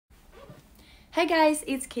Hey guys,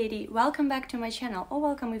 it's Katie. Welcome back to my channel, or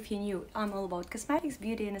welcome if you're new. I'm all about cosmetics,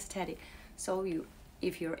 beauty and aesthetic. So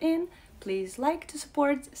if you're in, please like to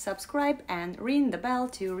support, subscribe and ring the bell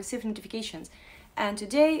to receive notifications. And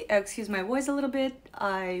today, excuse my voice a little bit,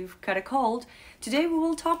 I've got a cold. Today we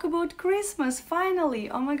will talk about Christmas, finally.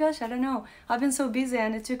 Oh my gosh, I don't know. I've been so busy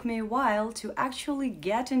and it took me a while to actually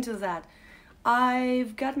get into that.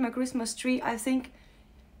 I've got my Christmas tree, I think,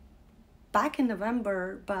 back in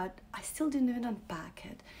November, but I still didn't even unpack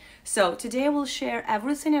it. So today I will share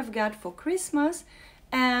everything I've got for Christmas,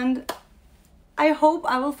 and I hope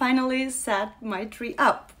I will finally set my tree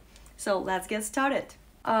up. So let's get started.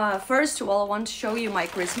 First of all, I want to show you my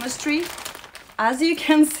Christmas tree. As you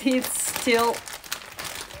can see, it's still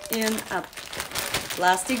in a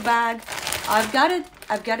plastic bag. I've got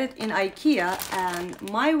it in Ikea, and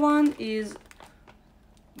my one is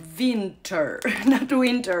winter, not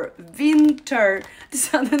winter, winter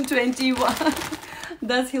 2021.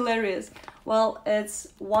 That's hilarious. Well, it's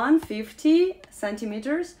 150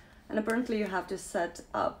 centimeters, and apparently you have to set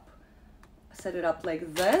it up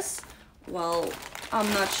like this. Well, I'm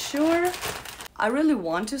not sure. I really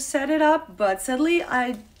want to set it up, but sadly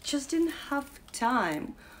I just didn't have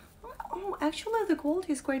time. Oh, actually the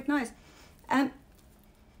quality is quite nice, and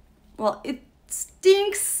well, it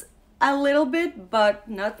stinks a little bit, but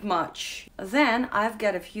not much. Then I've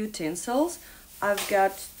got a few tinsels. I've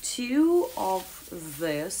got two of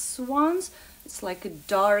these ones. It's like a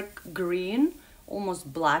dark green,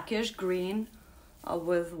 almost blackish green,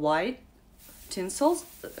 with white tinsels.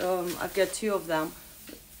 I've got two of them.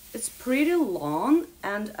 It's pretty long,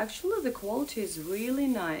 and actually the quality is really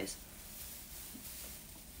nice.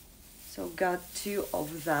 So got two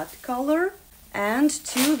of that color and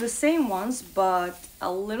two the same ones, but a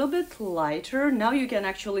little bit lighter. Now you can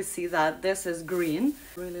actually see that this is green.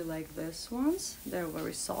 Really like these ones. They're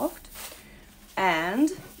very soft. And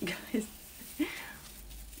guys,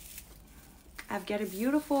 I've got a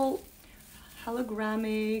beautiful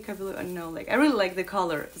hologramic, I really like the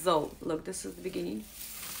color. So look, this is the beginning.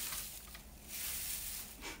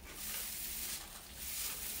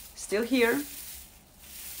 Still here.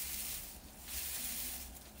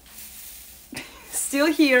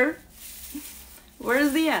 Still here.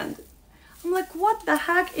 Where's the end? I'm like, what the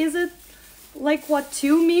heck is it? Like what,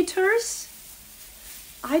 2 meters?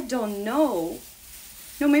 I don't know.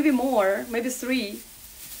 No, maybe more, maybe 3.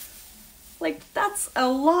 Like, that's a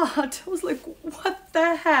lot. I was like, what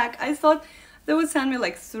the heck? I thought they would send me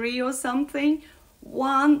like 3 or something.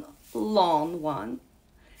 One long one.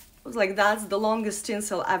 I was like, that's the longest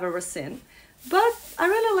tinsel I've ever seen. But I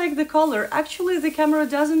really like the color. Actually, the camera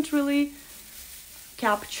doesn't really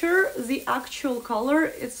capture the actual color.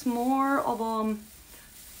 It's more of a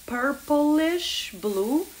purplish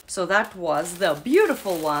blue. So that was the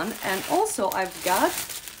beautiful one. And also I've got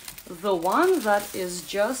the one that is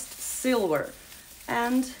just silver,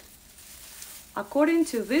 and according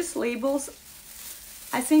to these labels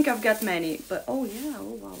I think I've got many, but oh yeah,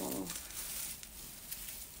 oh wow.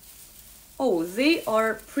 Oh, they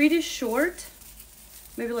are pretty short,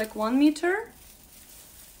 maybe like 1 meter.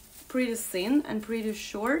 Pretty thin and pretty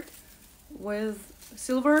short, with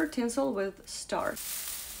silver tinsel with stars.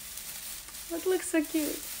 That looks so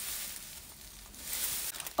cute.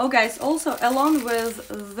 Oh guys, also along with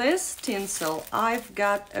this tinsel I've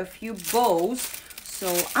got a few bows, so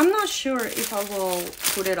I'm not sure if I will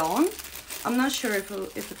put it on. I'm not sure if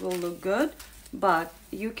it will look good, but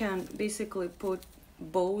you can basically put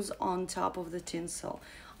bows on top of the tinsel.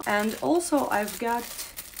 And also I've got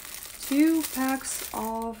 2 packs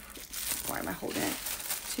of, why am I holding it?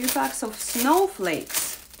 2 packs of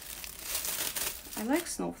snowflakes. I like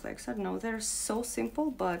snowflakes. I don't know, they're so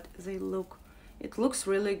simple, but it looks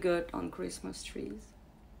really good on Christmas trees.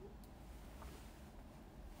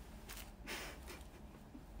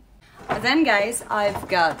 Then guys, I've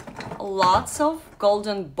got lots of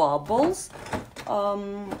golden bubbles.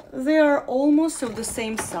 They are almost of the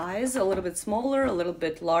same size, a little bit smaller, a little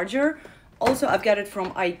bit larger. Also, I've got it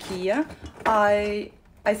from Ikea. I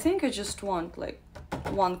think I just want like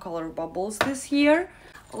 1 color bubbles this year.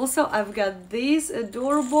 Also, I've got these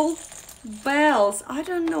adorable bells. I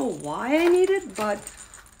don't know why I need it, but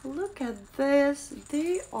look at this.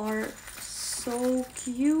 They are so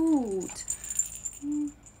cute.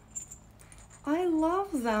 I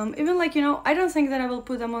love them. Even like, you know, I don't think that I will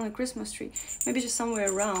put them on a Christmas tree. Maybe just somewhere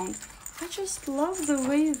around. I just love the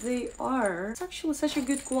way they are. It's actually such a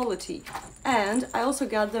good quality. And I also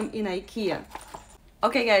got them in Ikea.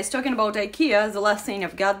 Okay guys, talking about Ikea, the last thing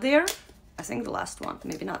I've got there, I think the last one,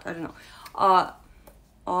 maybe not, I don't know,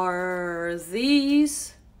 are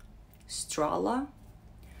these Strala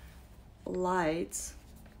lights,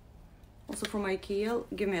 also from Ikea.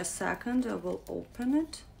 Give me a second, I will open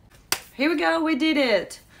it. Here we go, we did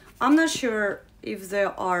it. I'm not sure if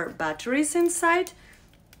there are batteries inside.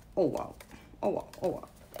 Oh wow, oh wow, oh wow,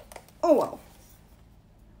 oh wow.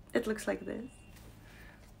 It looks like this.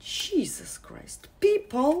 Jesus Christ,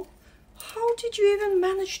 people, how did you even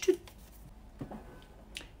manage to...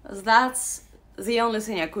 That's the only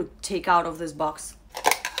thing I could take out of this box.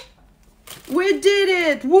 We did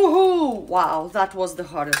it! Woohoo! Wow, that was the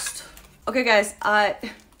hardest. Okay guys, I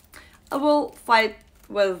will fight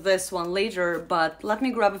with this one later, but let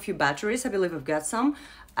me grab a few batteries. I believe I've got some,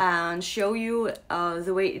 and show you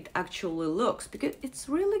the way it actually looks, because it's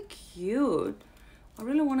really cute. I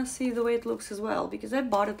really want to see the way it looks as well, because I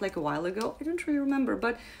bought it like a while ago. I don't really remember,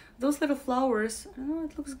 but those little flowers, I know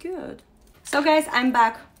it looks good. So guys, I'm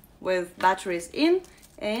back with batteries in,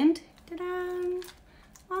 and ta-da!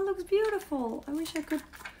 Oh, it looks beautiful. I wish I could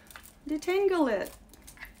detangle it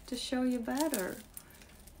to show you better.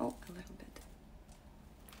 Oh, a little bit.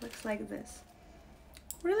 Looks like this.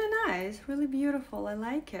 Really nice, really beautiful. I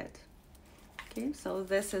like it. Okay, so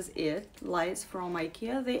this is it. Lights from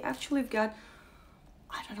Ikea. They actually got,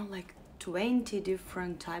 I don't know, like 20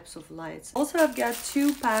 different types of lights. Also, I've got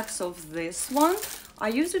 2 packs of this one. I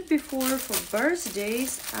used it before for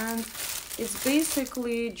birthdays, and it's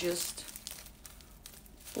basically just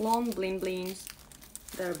long bling blings.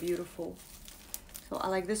 They're beautiful. So I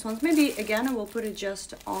like this one. Maybe again I will put it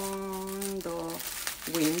just on the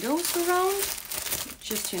windows around,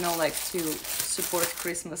 just, you know, like to support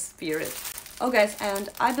Christmas spirit. Oh guys, and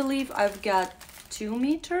I believe I've got 2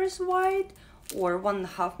 meters wide or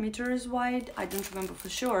 1.5 meters wide. I don't remember for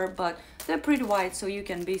sure, but they're pretty wide, so you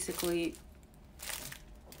can basically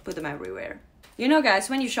put them everywhere. You know guys,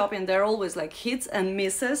 when you shopping, there are always like hits and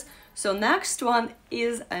misses. So next one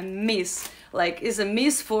is a miss, like is a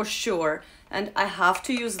miss for sure. And I have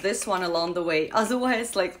to use this one along the way.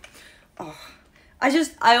 Otherwise, like, oh,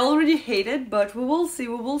 I already hate it, but we will see,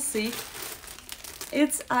 we will see.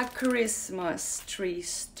 It's a Christmas tree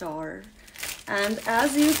star. And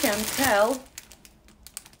as you can tell,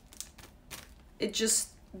 it just,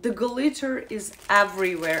 the glitter is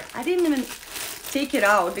everywhere. I didn't even take it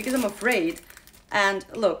out because I'm afraid. And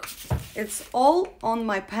look, it's all on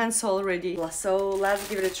my pencil already. So let's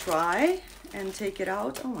give it a try and take it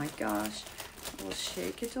out. Oh my gosh. We'll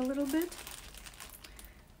shake it a little bit.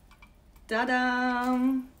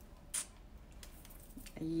 Ta-da!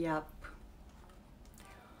 Yep.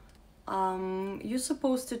 You're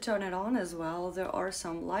supposed to turn it on as well. There are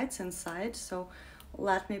some lights inside, so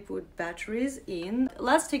let me put batteries in.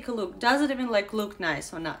 Let's take a look. Does it even like look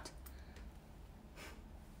nice or not?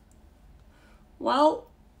 Well,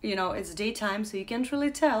 you know, it's daytime, so you can't really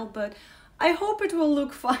tell, but I hope it will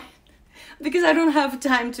look fine because I don't have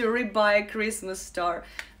time to rebuy a Christmas star.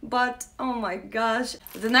 But oh my gosh.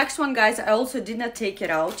 The next one, guys, I also did not take it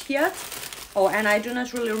out yet. Oh, and I do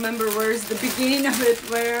not really remember where is the beginning of it.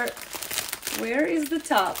 Where is the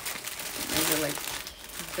top? Maybe like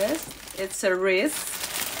this. It's a wrist.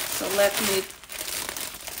 So let me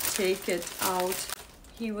take it out.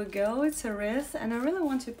 Here we go, it's a wreath, and I really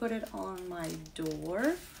want to put it on my door.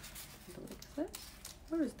 Like this.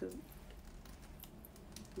 Where is the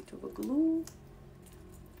bit of a glue?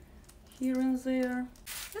 Here and there.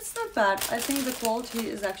 It's not bad. I think the quality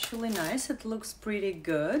is actually nice. It looks pretty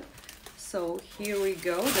good. So here we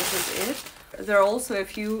go, this is it. There are also a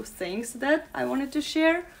few things that I wanted to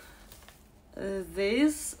share.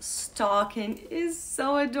 This stocking is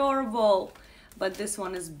so adorable. But this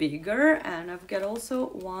one is bigger, and I've got also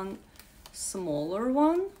one smaller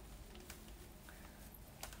one.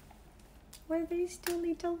 Why are these 2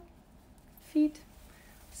 little feet?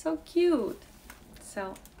 So cute.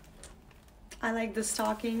 So I like the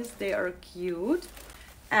stockings, they are cute.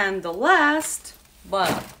 And the last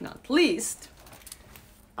but not least,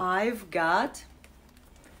 I've got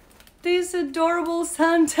this adorable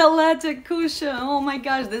Santa leather cushion. Oh my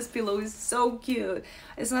gosh, this pillow is so cute.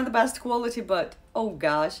 It's not the best quality, but oh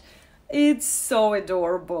gosh, it's so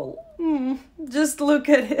adorable. Just look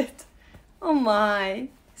at it. Oh my,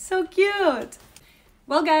 so cute.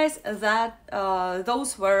 Well guys,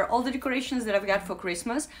 those were all the decorations that I've got for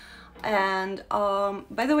Christmas. And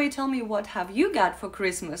by the way, tell me, what have you got for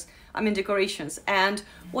Christmas? I mean decorations. And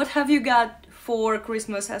what have you got for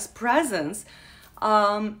Christmas as presents?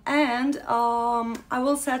 I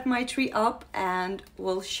will set my tree up and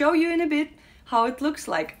will show you in a bit how it looks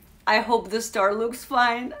like. I hope the star looks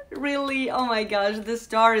fine. Really, oh my gosh, the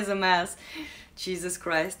star is a mess. Jesus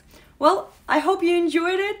Christ. Well, I hope you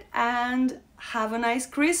enjoyed it, and have a nice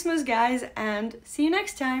Christmas, guys, and see you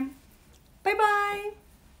next time. Bye bye.